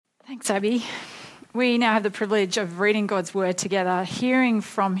Thanks, Abby. We now have the privilege of reading God's word together, hearing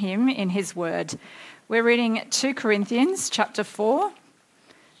from him in his word. We're reading 2 Corinthians chapter 4,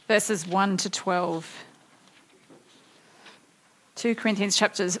 verses 1 to 12. 2 Corinthians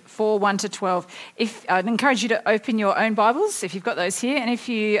chapters 4, 1 to 12. I'd encourage you to open your own Bibles if you've got those here. And if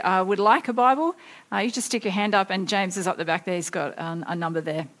you would like a Bible, you just stick your hand up, and James is up the back there. He's got a number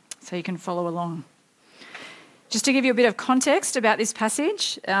there, so you can follow along. Just to give you a bit of context about this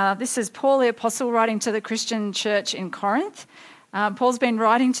passage, this is Paul the Apostle writing to the Christian church in Corinth. Paul's been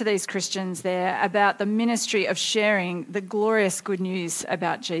writing to these Christians there about the ministry of sharing the glorious good news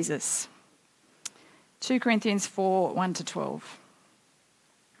about Jesus. 2 Corinthians 4, 1 to 12.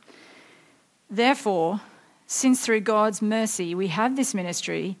 Therefore, since through God's mercy we have this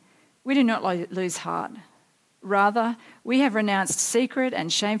ministry, we do not lose heart. Rather, we have renounced secret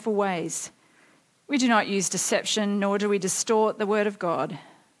and shameful ways. We do not use deception, nor do we distort the word of God.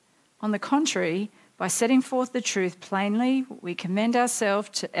 On the contrary, by setting forth the truth plainly, we commend ourselves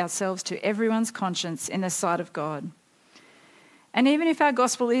to everyone's conscience in the sight of God. And even if our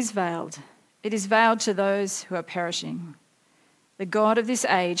gospel is veiled, it is veiled to those who are perishing. The God of this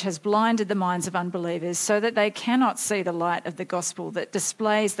age has blinded the minds of unbelievers so that they cannot see the light of the gospel that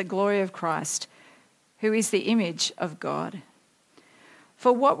displays the glory of Christ, who is the image of God.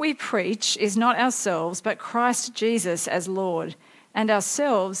 For what we preach is not ourselves, but Christ Jesus as Lord, and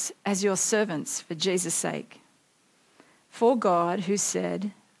ourselves as your servants for Jesus' sake. For God, who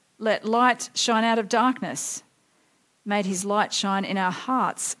said, "Let light shine out of darkness," made his light shine in our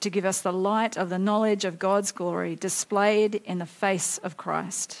hearts to give us the light of the knowledge of God's glory displayed in the face of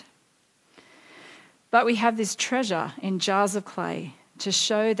Christ. But we have this treasure in jars of clay to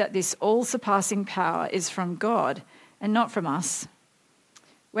show that this all-surpassing power is from God and not from us.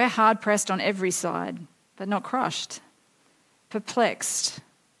 We're hard-pressed on every side, but not crushed, perplexed,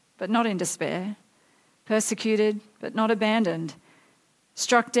 but not in despair, persecuted, but not abandoned,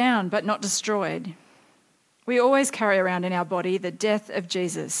 struck down, but not destroyed. We always carry around in our body the death of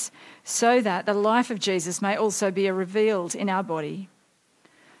Jesus, so that the life of Jesus may also be revealed in our body.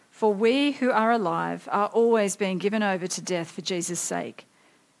 For we who are alive are always being given over to death for Jesus' sake,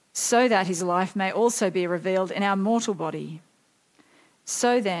 so that his life may also be revealed in our mortal body.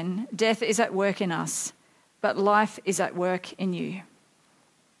 So then, death is at work in us, but life is at work in you.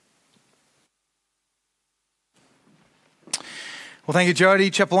 Well, thank you,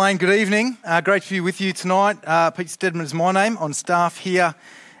 Jody. Chapel Lane, good evening. Great to be with you tonight. Pete Stedman is my name, on staff here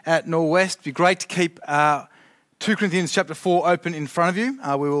at Norwest. It'd be great to keep 2 Corinthians chapter 4 open in front of you.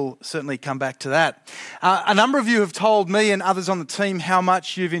 We will certainly come back to that. A number of you have told me and others on the team how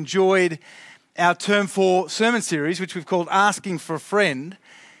much you've enjoyed our Term 4 sermon series, which we've called Asking for a Friend,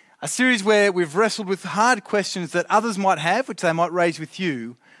 a series where we've wrestled with hard questions that others might have, which they might raise with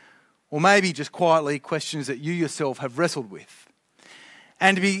you, or maybe just quietly questions that you yourself have wrestled with.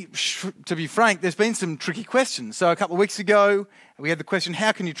 And to be frank, there's been some tricky questions. So a couple of weeks ago, we had the question,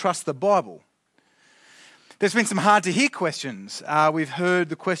 how can you trust the Bible? There's been some hard to hear questions. We've heard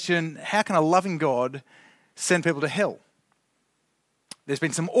the question, how can a loving God send people to hell? There's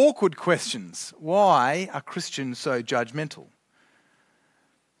been some awkward questions. Why are Christians so judgmental?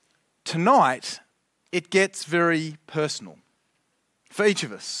 Tonight, it gets very personal for each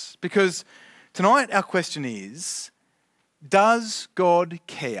of us, because tonight our question is, does God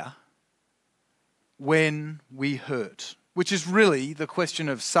care when we hurt? Which is really the question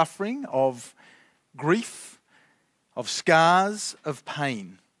of suffering, of grief, of scars, of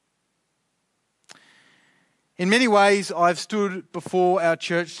pain. In many ways, I've stood before our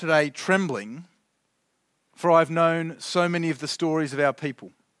church today trembling, for I've known so many of the stories of our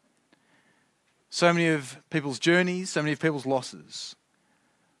people. So many of people's journeys, so many of people's losses.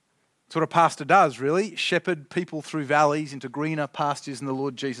 It's what a pastor does, really, shepherd people through valleys into greener pastures in the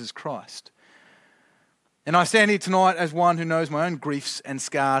Lord Jesus Christ. And I stand here tonight as one who knows my own griefs and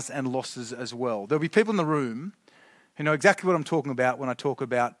scars and losses as well. There'll be people in the room who know exactly what I'm talking about when I talk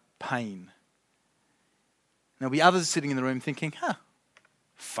about pain. There'll be others sitting in the room thinking,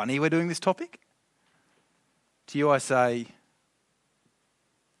 funny we're doing this topic. To you I say,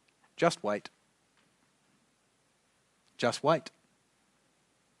 just wait. Just wait.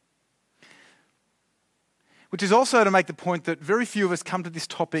 Which is also to make the point that very few of us come to this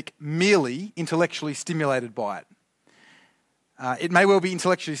topic merely intellectually stimulated by it. It may well be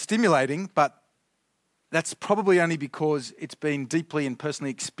intellectually stimulating, but that's probably only because it's been deeply and personally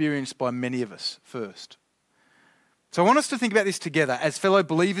experienced by many of us first. So I want us to think about this together as fellow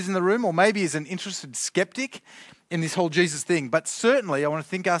believers in the room, or maybe as an interested skeptic in this whole Jesus thing. But certainly I want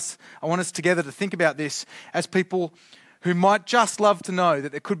us together to think about this as people who might just love to know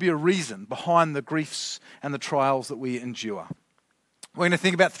that there could be a reason behind the griefs and the trials that we endure. We're going to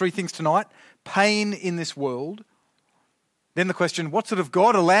think about three things tonight: pain in this world, then the question, what sort of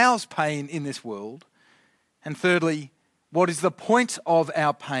God allows pain in this world? And thirdly, what is the point of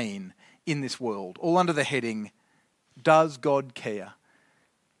our pain in this world? All under the heading, does God care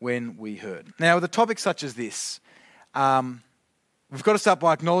when we hurt? Now, with a topic such as this, we've got to start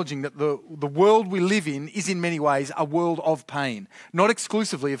by acknowledging that the world we live in is in many ways a world of pain. Not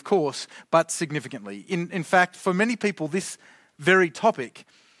exclusively, of course, but significantly. In fact, for many people, this very topic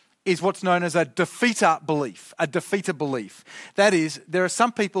is what's known as a defeater belief. That is, there are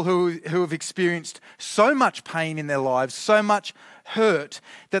some people who have experienced so much pain in their lives, so much hurt,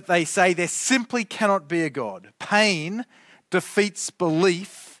 that they say there simply cannot be a God. Pain defeats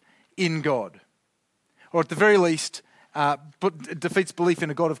belief in God. Or at the very least, defeats belief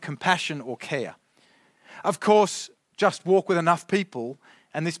in a God of compassion or care. Of course, just walk with enough people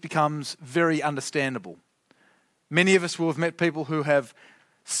and this becomes very understandable. Many of us will have met people who have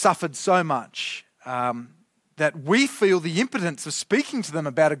suffered so much that we feel the impotence of speaking to them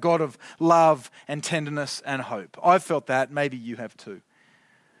about a God of love and tenderness and hope. I've felt that, maybe you have too.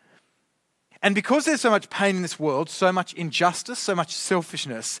 And because there's so much pain in this world, so much injustice, so much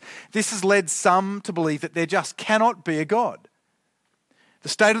selfishness, this has led some to believe that there just cannot be a God. The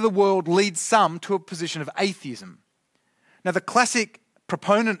state of the world leads some to a position of atheism. Now, the classic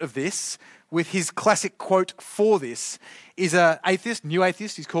proponent of this, with his classic quote for this, is an atheist, new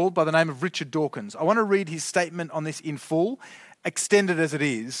atheist, he's called, by the name of Richard Dawkins. I want to read his statement on this in full, extended as it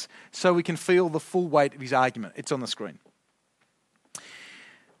is, so we can feel the full weight of his argument. It's on the screen.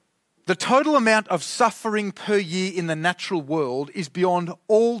 The total amount of suffering per year in the natural world is beyond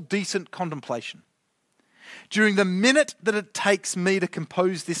all decent contemplation. During the minute that it takes me to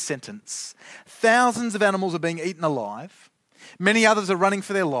compose this sentence, thousands of animals are being eaten alive. Many others are running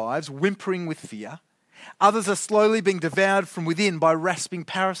for their lives, whimpering with fear. Others are slowly being devoured from within by rasping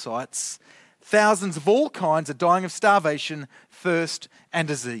parasites. Thousands of all kinds are dying of starvation, thirst, and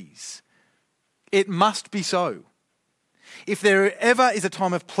disease. It must be so. If there ever is a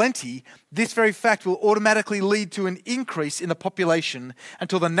time of plenty, this very fact will automatically lead to an increase in the population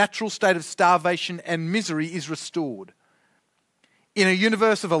until the natural state of starvation and misery is restored. In a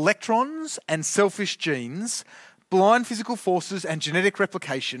universe of electrons and selfish genes, blind physical forces and genetic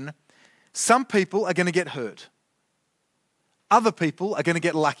replication, some people are going to get hurt. Other people are going to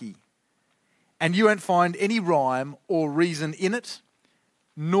get lucky. And you won't find any rhyme or reason in it,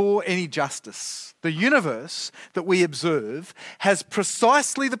 nor any justice. The universe that we observe has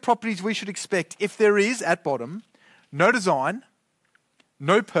precisely the properties we should expect if there is, at bottom, no design,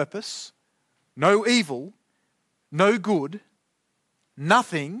 no purpose, no evil, no good,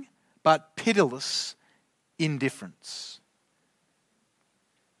 nothing but pitiless indifference.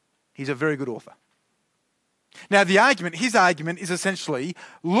 He's a very good author. Now, his argument is essentially,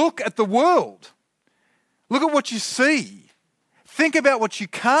 look at the world. Look at what you see. Think about what you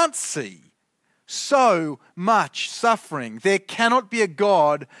can't see. So much suffering. There cannot be a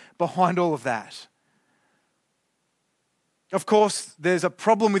God behind all of that. Of course, there's a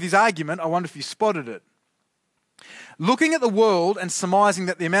problem with his argument. I wonder if you spotted it. Looking at the world and surmising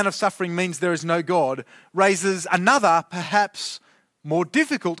that the amount of suffering means there is no God raises another, perhaps more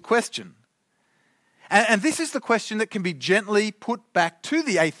difficult question. And this is the question that can be gently put back to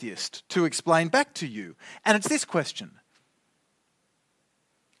the atheist to explain back to you. And it's this question: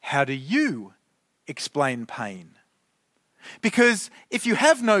 how do you explain pain? Because if you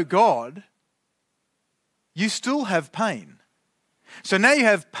have no God, you still have pain. So now you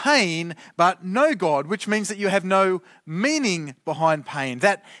have pain but no God, which means that you have no meaning behind pain.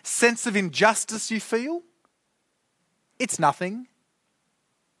 That sense of injustice you feel, it's nothing,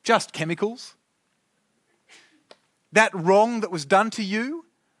 just chemicals. That wrong that was done to you,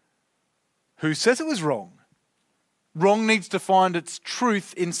 who says it was wrong? Wrong needs to find its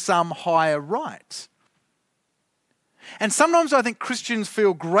truth in some higher right. And sometimes I think Christians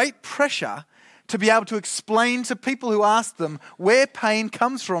feel great pressure to be able to explain to people who ask them where pain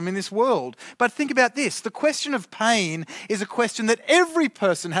comes from in this world. But think about this. The question of pain is a question that every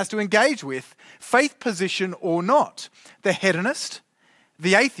person has to engage with, faith position or not. The hedonist,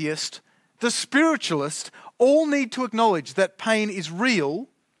 the atheist, the spiritualist all need to acknowledge that pain is real,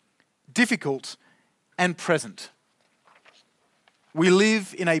 difficult, and present. We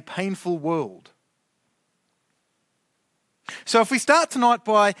live in a painful world. So if we start tonight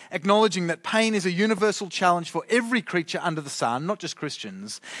by acknowledging that pain is a universal challenge for every creature under the sun, not just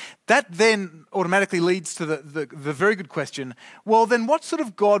Christians, that then automatically leads to the very good question, well then what sort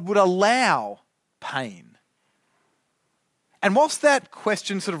of God would allow pain? And whilst that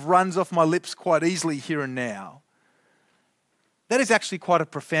question sort of runs off my lips quite easily here and now, that is actually quite a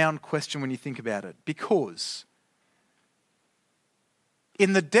profound question when you think about it, because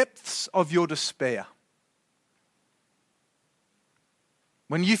in the depths of your despair,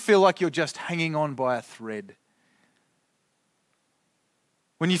 when you feel like you're just hanging on by a thread,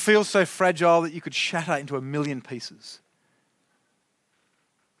 when you feel so fragile that you could shatter into a million pieces,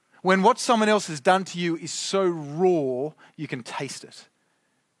 when what someone else has done to you is so raw you can taste it,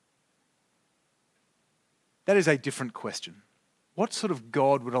 that is a different question. What sort of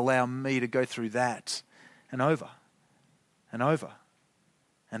God would allow me to go through that and over and over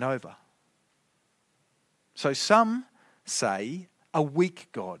and over? So some say a weak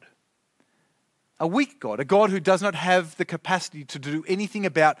God. A weak God, a God who does not have the capacity to do anything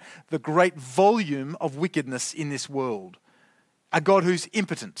about the great volume of wickedness in this world. A God who's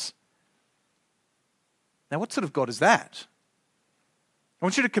impotent. Now, what sort of God is that? I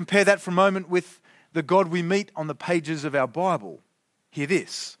want you to compare that for a moment with the God we meet on the pages of our Bible. Hear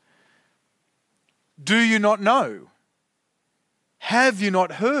this. Do you not know? Have you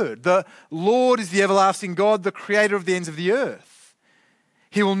not heard? The Lord is the everlasting God, the creator of the ends of the earth.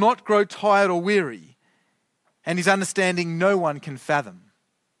 He will not grow tired or weary, and his understanding no one can fathom.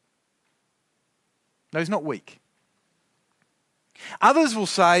 No, he's not weak. Others will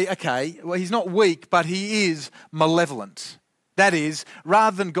say, okay, well, he's not weak, but he is malevolent. That is,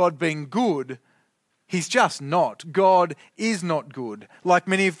 rather than God being good, he's just not. God is not good. Like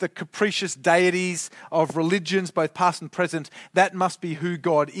many of the capricious deities of religions, both past and present, that must be who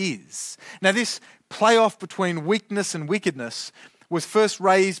God is. Now, this playoff between weakness and wickedness was first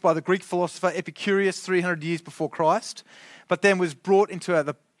raised by the Greek philosopher Epicurus 300 years before Christ, but then was brought into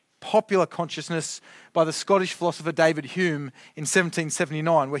the popular consciousness by the Scottish philosopher David Hume in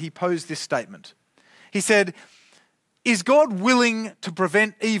 1779, where he posed this statement. He said, "Is God willing to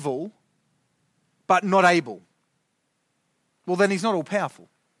prevent evil, but not able? Well, then he's not all-powerful.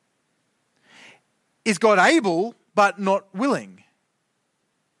 Is God able, but not willing?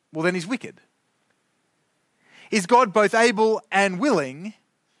 Well, then he's wicked. Is God both able and willing?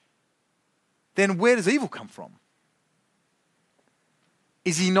 Then where does evil come from?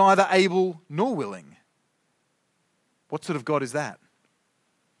 Is he neither able nor willing? What sort of God is that?"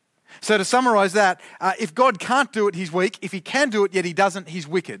 So to summarize that, if God can't do it, he's weak. If he can do it, yet he doesn't, he's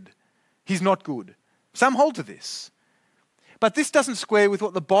wicked. He's not good. Some hold to this. But this doesn't square with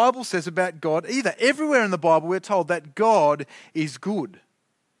what the Bible says about God either. Everywhere in the Bible we're told that God is good.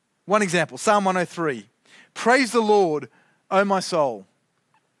 One example, Psalm 103. Praise the Lord, O my soul.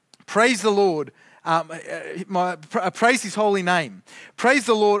 Praise the Lord, praise his holy name. Praise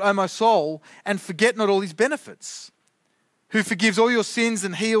the Lord, O my soul, and forget not all his benefits. Who forgives all your sins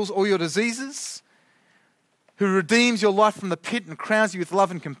and heals all your diseases. Who redeems your life from the pit and crowns you with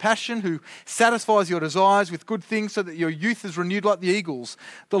love and compassion. Who satisfies your desires with good things so that your youth is renewed like the eagles.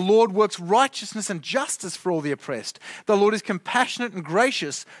 The Lord works righteousness and justice for all the oppressed. The Lord is compassionate and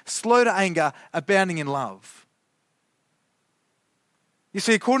gracious, slow to anger, abounding in love. You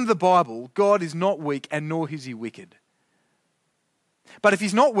see, according to the Bible, God is not weak and nor is he wicked. But if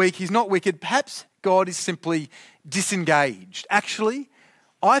he's not weak, he's not wicked, perhaps God is simply disengaged. Actually,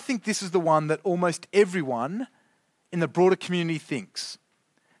 I think this is the one that almost everyone in the broader community thinks.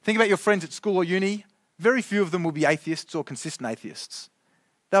 Think about your friends at school or uni. Very few of them will be atheists or consistent atheists.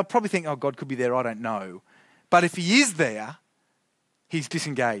 They'll probably think, oh, God could be there, I don't know. But if he is there, he's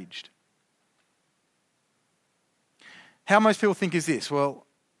disengaged. How most people think is this: well,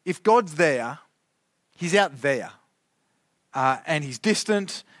 if God's there, he's out there. And he's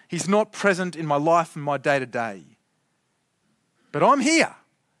distant. He's not present in my life and my day-to-day. But I'm here.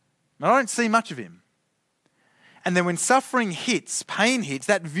 And I don't see much of him. And then when suffering hits, pain hits,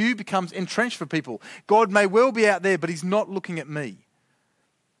 that view becomes entrenched for people. God may well be out there, but he's not looking at me.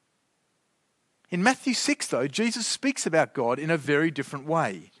 In Matthew 6, though, Jesus speaks about God in a very different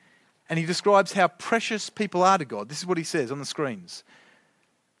way. And he describes how precious people are to God. This is what he says on the screens.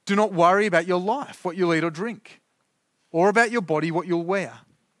 Do not worry about your life, what you'll eat or drink, or about your body, what you'll wear.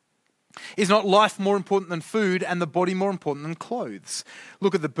 Is not life more important than food, and the body more important than clothes?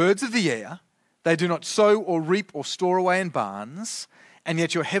 Look at the birds of the air. They do not sow or reap or store away in barns, and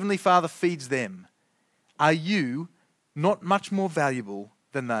yet your heavenly Father feeds them. Are you not much more valuable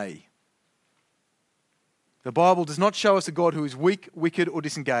than they? The Bible does not show us a God who is weak, wicked, or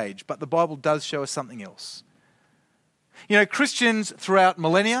disengaged, but the Bible does show us something else. You know, Christians throughout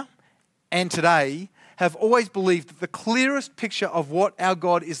millennia and today have always believed that the clearest picture of what our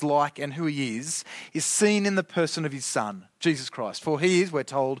God is like and who he is seen in the person of his Son, Jesus Christ. For he is, we're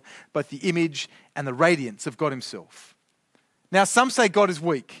told, both the image and the radiance of God himself. Now, some say God is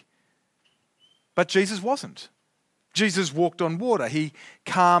weak, but Jesus wasn't. Jesus walked on water. He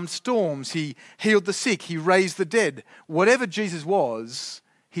calmed storms. He healed the sick. He raised the dead. Whatever Jesus was,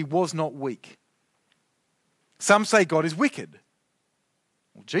 he was not weak. Some say God is wicked.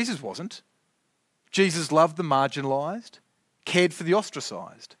 Well, Jesus wasn't. Jesus loved the marginalised, cared for the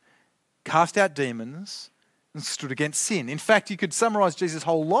ostracised, cast out demons, and stood against sin. In fact, you could summarise Jesus'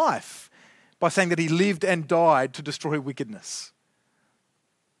 whole life by saying that he lived and died to destroy wickedness.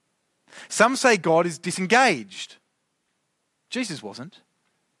 Some say God is disengaged. Jesus wasn't.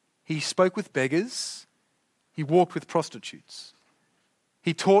 He spoke with beggars. He walked with prostitutes.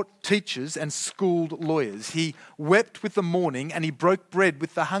 He taught teachers and schooled lawyers. He wept with the mourning and he broke bread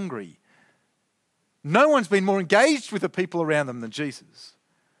with the hungry. No one's been more engaged with the people around them than Jesus.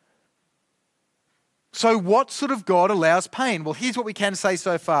 So what sort of God allows pain? Well, here's what we can say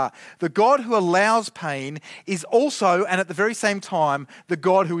so far. The God who allows pain is also, and at the very same time, the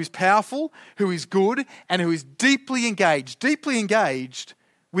God who is powerful, who is good, and who is deeply engaged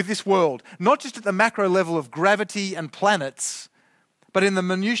with this world. Not just at the macro level of gravity and planets, but in the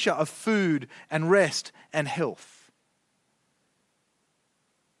minutiae of food and rest and health.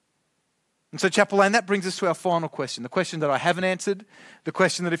 And so, Chapel Lane, that brings us to our final question, the question that I haven't answered, the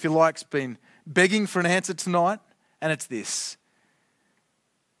question that, if you like, has been begging for an answer tonight, and it's this.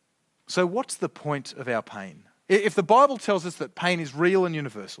 So what's the point of our pain? If the Bible tells us that pain is real and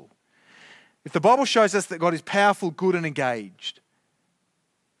universal, if the Bible shows us that God is powerful, good and engaged,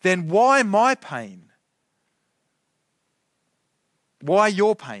 then why my pain? Why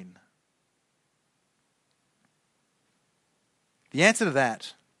your pain? The answer to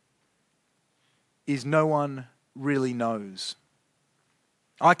that is no one really knows.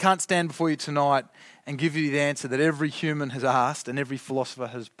 I can't stand before you tonight and give you the answer that every human has asked and every philosopher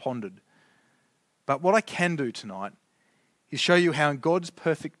has pondered. But what I can do tonight is show you how in God's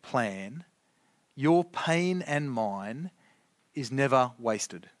perfect plan, your pain and mine is never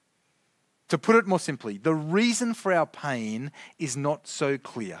wasted. To put it more simply, the reason for our pain is not so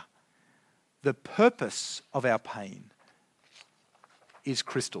clear. The purpose of our pain is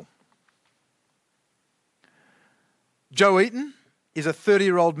crystal. Joe Eaton is a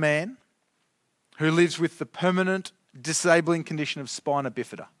 30-year-old man who lives with the permanent disabling condition of spina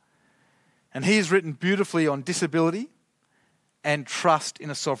bifida. And he has written beautifully on disability and trust in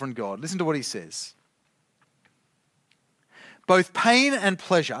a sovereign God. Listen to what he says. Both pain and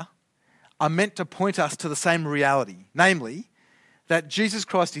pleasure are meant to point us to the same reality, namely that Jesus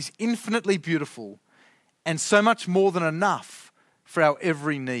Christ is infinitely beautiful and so much more than enough for our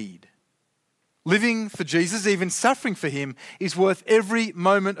every need. Living for Jesus, even suffering for him, is worth every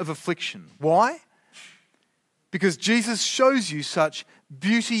moment of affliction. Why? Because Jesus shows you such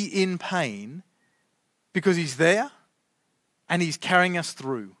beauty in pain because he's there and he's carrying us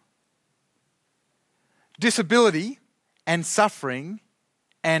through. Disability and suffering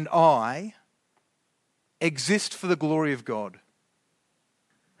and I exist for the glory of God.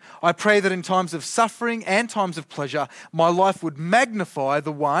 I pray that in times of suffering and times of pleasure, my life would magnify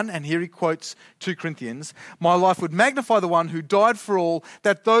the one, and here he quotes 2 Corinthians, my life would magnify the one who died for all,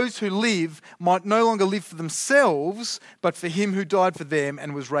 that those who live might no longer live for themselves, but for him who died for them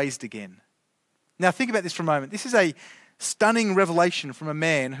and was raised again. Now think about this for a moment. This is a stunning revelation from a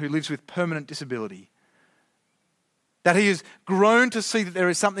man who lives with permanent disability. That he has grown to see that there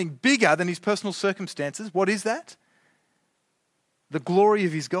is something bigger than his personal circumstances. What is that? The glory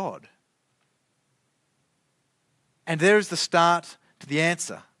of his God. And there is the start to the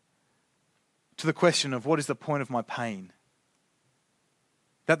answer to the question of what is the point of my pain?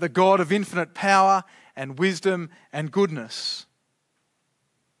 That the God of infinite power and wisdom and goodness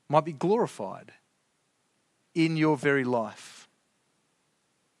might be glorified in your very life.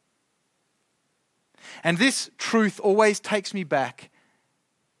 And this truth always takes me back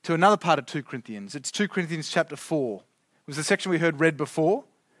to another part of 2 Corinthians. It's 2 Corinthians chapter 4. It was the section we heard read before.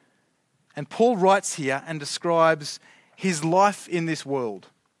 And Paul writes here and describes his life in this world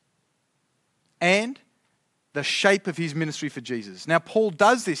and the shape of his ministry for Jesus. Now, Paul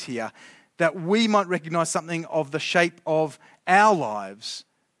does this here that we might recognize something of the shape of our lives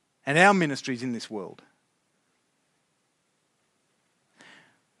and our ministries in this world.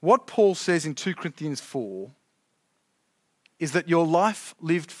 What Paul says in 2 Corinthians 4 is that your life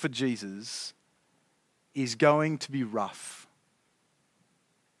lived for Jesus is going to be rough.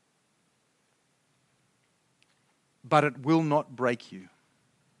 But it will not break you.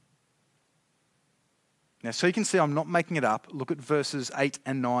 Now, so you can see I'm not making it up. Look at verses 8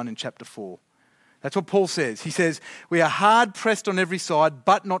 and 9 in chapter 4. That's what Paul says. He says, we are hard pressed on every side,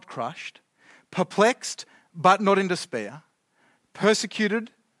 but not crushed, perplexed, but not in despair,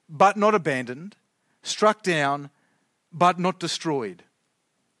 persecuted but not abandoned, struck down but not destroyed.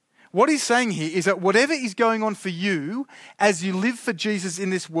 What he's saying here is that whatever is going on for you as you live for Jesus in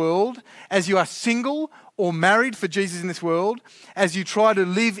this world, as you are single or married for Jesus in this world, as you try to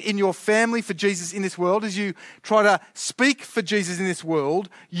live in your family for Jesus in this world, as you try to speak for Jesus in this world,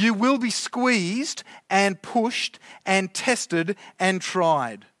 you will be squeezed and pushed and tested and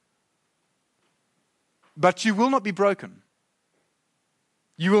tried. But you will not be broken.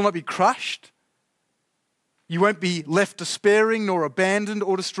 You will not be crushed. You won't be left despairing nor abandoned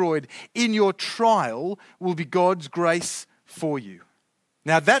or destroyed. In your trial will be God's grace for you.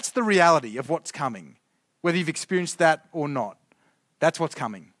 Now that's the reality of what's coming, whether you've experienced that or not. That's what's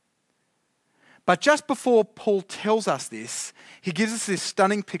coming. But just before Paul tells us this, he gives us this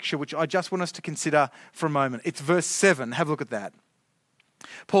stunning picture which I just want us to consider for a moment. It's verse 7. Have a look at that.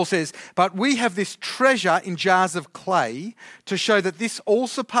 Paul says, "But we have this treasure in jars of clay to show that this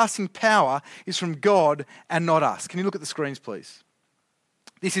all-surpassing power is from God and not us." Can you look at the screens, please?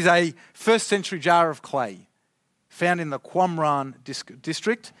 This is a first century jar of clay found in the Qumran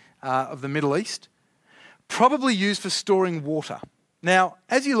district of the Middle East, probably used for storing water. Now,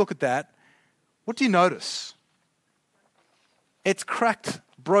 as you look at that, what do you notice? It's cracked,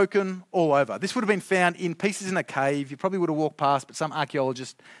 broken all over. This would have been found in pieces in a cave. You probably would have walked past, but some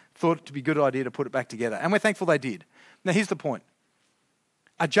archaeologist thought it to be a good idea to put it back together. And we're thankful they did. Now, here's the point.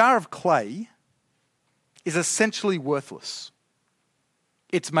 A jar of clay is essentially worthless.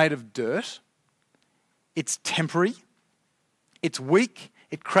 It's made of dirt. It's temporary. It's weak.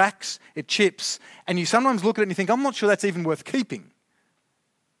 It cracks. It chips. And you sometimes look at it and you think, I'm not sure that's even worth keeping.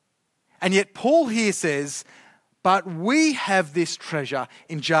 And yet Paul here says, but we have this treasure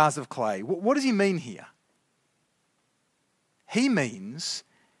in jars of clay. What does he mean here? He means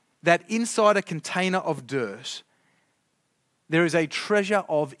that inside a container of dirt, there is a treasure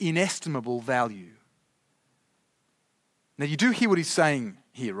of inestimable value. Now, you do hear what he's saying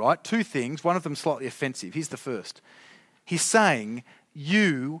here, right? Two things, one of them slightly offensive. Here's the first. He's saying,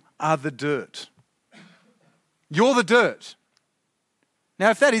 you are the dirt. You're the dirt.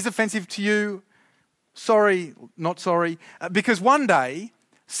 Now, if that is offensive to you, sorry, not sorry, because one day,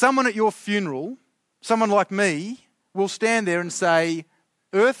 someone at your funeral, someone like me, will stand there and say,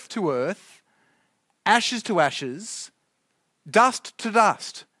 earth to earth, ashes to ashes, dust to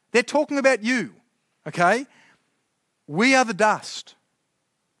dust. They're talking about you, okay? We are the dust,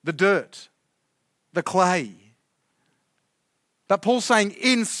 the dirt, the clay. But Paul's saying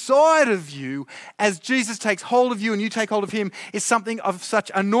inside of you, as Jesus takes hold of you and you take hold of him, is something of such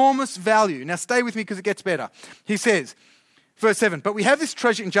enormous value. Now stay with me because it gets better. He says, verse 7, but we have this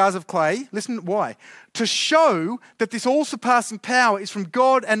treasure in jars of clay. Listen, why? To show that this all-surpassing power is from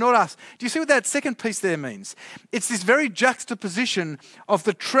God and not us. Do you see what that second piece there means? It's this very juxtaposition of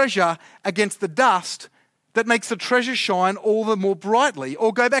the treasure against the dust that makes the treasure shine all the more brightly.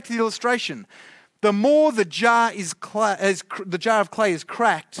 Or go back to the illustration. The more the jar of clay is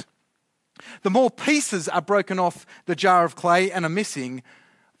cracked, the more pieces are broken off the jar of clay and are missing,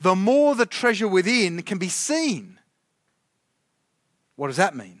 the more the treasure within can be seen. What does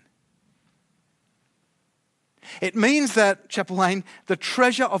that mean? It means that, Chapel Lane, the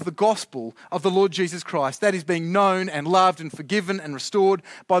treasure of the gospel of the Lord Jesus Christ, that is being known and loved and forgiven and restored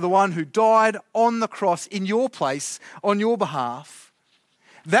by the one who died on the cross in your place, on your behalf,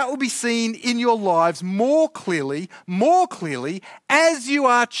 that will be seen in your lives more clearly as you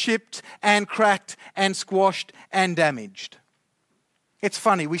are chipped and cracked and squashed and damaged. It's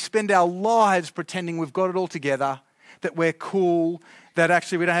funny, we spend our lives pretending we've got it all together, that we're cool, that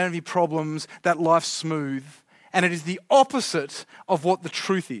actually we don't have any problems, that life's smooth. And it is the opposite of what the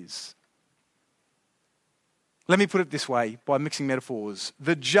truth is. Let me put it this way by mixing metaphors.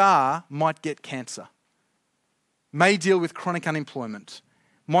 The jar might get cancer, may deal with chronic unemployment,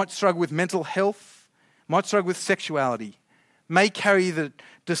 might struggle with mental health, might struggle with sexuality, may carry the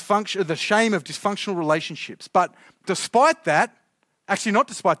shame of dysfunctional relationships. But despite that, actually not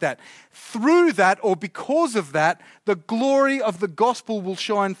despite that, through that or because of that, the glory of the gospel will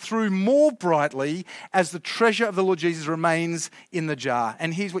shine through more brightly as the treasure of the Lord Jesus remains in the jar.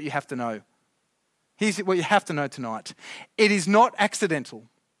 And here's what you have to know. Here's what you have to know tonight. It is not accidental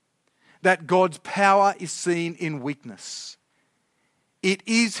that God's power is seen in weakness. It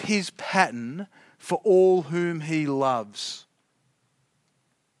is his pattern for all whom he loves.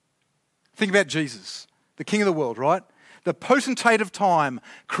 Think about Jesus, the King of the world, right? The potentate of time,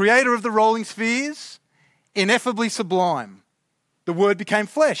 creator of the rolling spheres, ineffably sublime. The Word became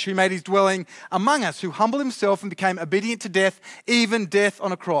flesh, who made his dwelling among us, who humbled himself and became obedient to death, even death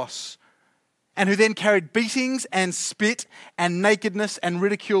on a cross. and who then carried beatings and spit and nakedness and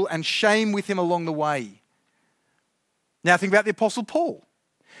ridicule and shame with him along the way. Now think about the Apostle Paul.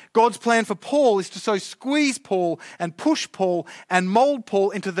 God's plan for Paul is to so squeeze Paul and push Paul and mold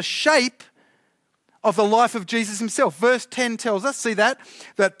Paul into the shape of the life of Jesus himself. Verse 10 tells us, see that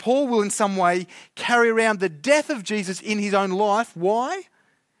Paul will in some way carry around the death of Jesus in his own life. Why?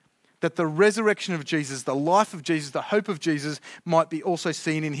 That the resurrection of Jesus, the life of Jesus, the hope of Jesus might be also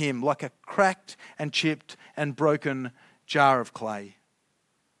seen in him, like a cracked and chipped and broken jar of clay.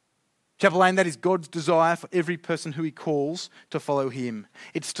 Chapel Lane, that is God's desire for every person who he calls to follow him.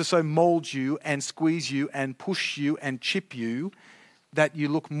 It's to so mold you and squeeze you and push you and chip you that you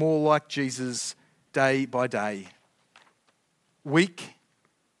look more like Jesus day by day. Weak,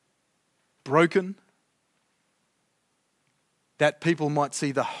 broken, that people might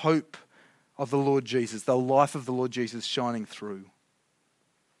see the hope of the Lord Jesus, the life of the Lord Jesus shining through.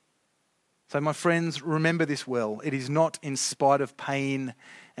 So my friends, remember this well. It is not in spite of pain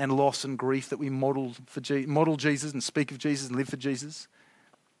and loss and grief that we model Jesus and speak of Jesus and live for Jesus.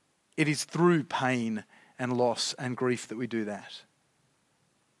 It is through pain and loss and grief that we do that.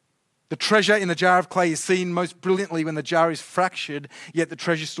 The treasure in the jar of clay is seen most brilliantly when the jar is fractured, yet the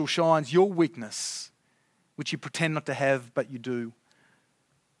treasure still shines. Your weakness, which you pretend not to have, but you do.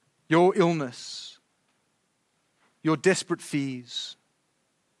 Your illness, your desperate fears,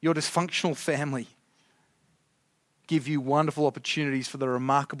 your dysfunctional family give you wonderful opportunities for the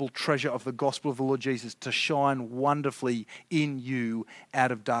remarkable treasure of the gospel of the Lord Jesus to shine wonderfully in you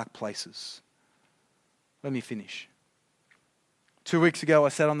out of dark places. Let me finish. 2 weeks ago, I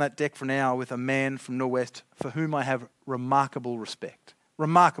sat on that deck for an hour with a man from Norwest for whom I have remarkable respect.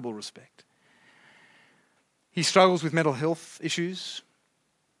 Remarkable respect. He struggles with mental health issues.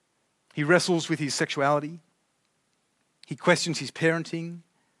 He wrestles with his sexuality. He questions his parenting.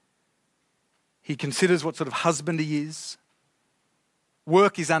 He considers what sort of husband he is.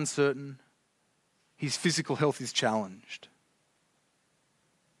 Work is uncertain. His physical health is challenged.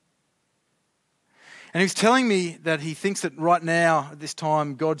 And he was telling me that he thinks that right now, at this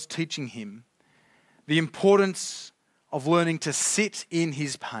time, God's teaching him the importance of learning to sit in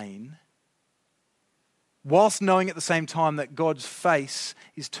his pain, whilst knowing at the same time that God's face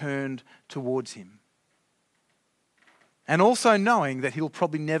is turned towards him. And also knowing that he'll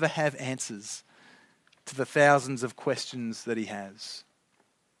probably never have answers to the thousands of questions that he has.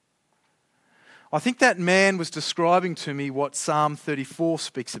 I think that man was describing to me what Psalm 34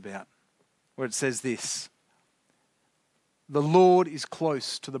 speaks about, where it says this: the Lord is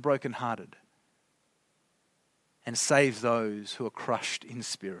close to the brokenhearted and saves those who are crushed in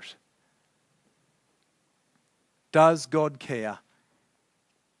spirit. Does God care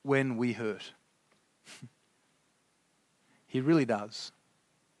when we hurt? He really does.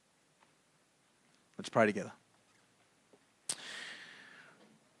 Let's pray together.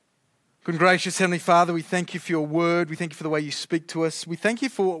 Good and gracious Heavenly Father, we thank you for your word. We thank you for the way you speak to us. We thank you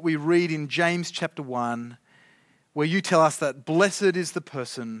for what we read in James chapter 1, where you tell us that blessed is the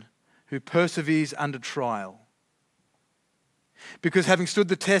person who perseveres under trial. Because having stood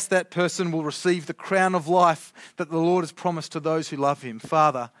the test, that person will receive the crown of life that the Lord has promised to those who love him.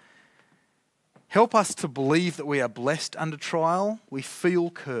 Father, help us to believe that we are blessed under trial. We feel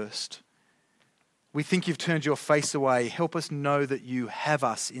cursed. We think you've turned your face away. Help us know that you have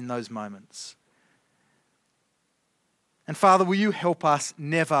us in those moments. And Father, will you help us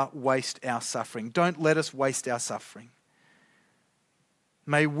never waste our suffering? Don't let us waste our suffering.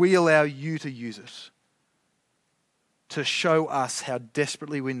 May we allow you to use it to show us how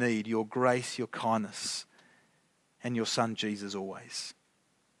desperately we need your grace, your kindness, and your Son Jesus always.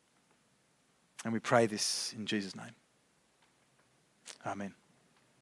 And we pray this in Jesus' name. Amen.